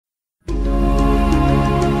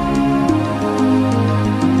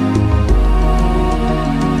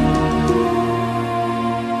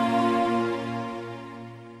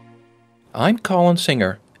I'm Colin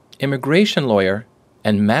Singer, immigration lawyer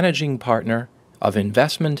and managing partner of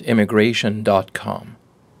Immigration.com.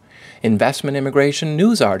 Investment Immigration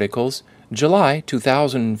News Articles, July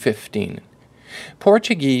 2015.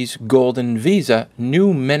 Portuguese Golden Visa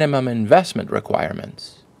New Minimum Investment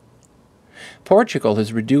Requirements. Portugal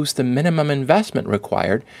has reduced the minimum investment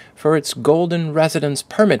required for its Golden Residence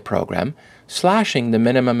Permit program, slashing the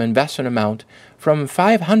minimum investment amount from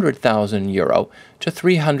 €500,000 to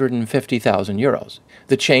 €350,000.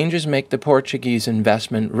 The changes make the Portuguese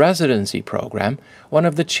investment residency program one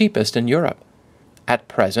of the cheapest in Europe. At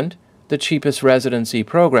present, the cheapest residency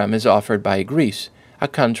program is offered by Greece, a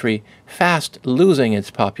country fast losing its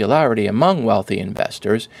popularity among wealthy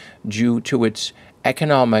investors due to its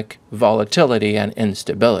economic volatility and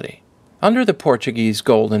instability. Under the Portuguese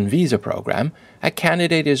Golden Visa program, a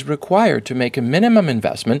candidate is required to make a minimum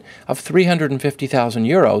investment of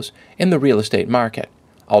 €350,000 in the real estate market.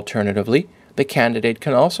 Alternatively, the candidate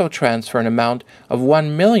can also transfer an amount of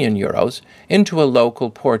 €1 million into a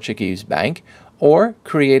local Portuguese bank or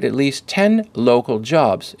create at least 10 local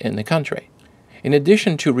jobs in the country. In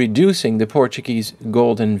addition to reducing the Portuguese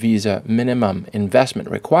Golden Visa minimum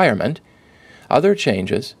investment requirement, other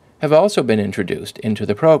changes have also been introduced into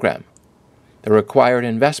the program. The required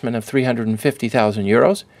investment of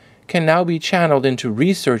 €350,000 can now be channeled into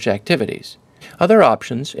research activities. Other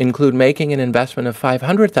options include making an investment of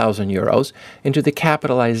 €500,000 into the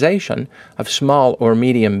capitalization of small or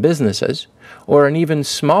medium businesses, or an even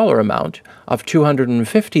smaller amount of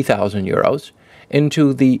 €250,000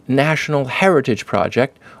 into the National Heritage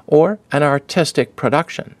Project or an artistic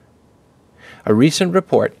production. A recent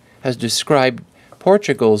report has described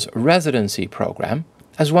Portugal's residency program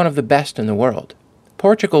as one of the best in the world.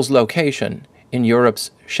 Portugal's location in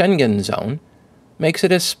Europe's Schengen zone makes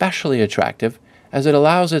it especially attractive as it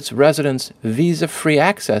allows its residents visa-free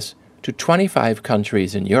access to 25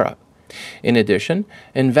 countries in Europe. In addition,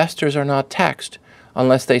 investors are not taxed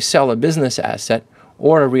unless they sell a business asset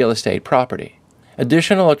or a real estate property.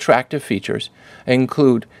 Additional attractive features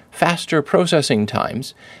include faster processing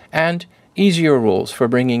times and easier rules for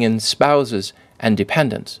bringing in spouses and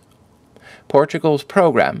dependents. Portugal's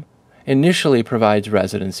program initially provides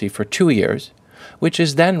residency for 2 years, which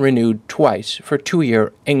is then renewed twice for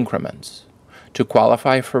 2-year increments. To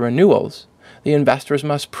qualify for renewals, the investors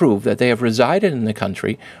must prove that they have resided in the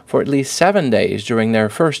country for at least 7 days during their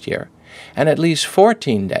first year and at least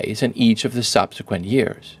 14 days in each of the subsequent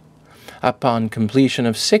years. Upon completion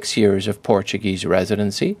of 6 years of Portuguese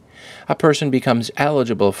residency, a person becomes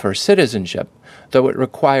eligible for citizenship, though it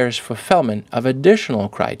requires fulfillment of additional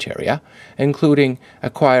criteria, including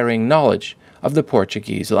acquiring knowledge of the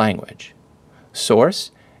Portuguese language.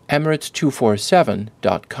 Source: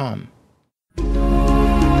 Emirates247.com.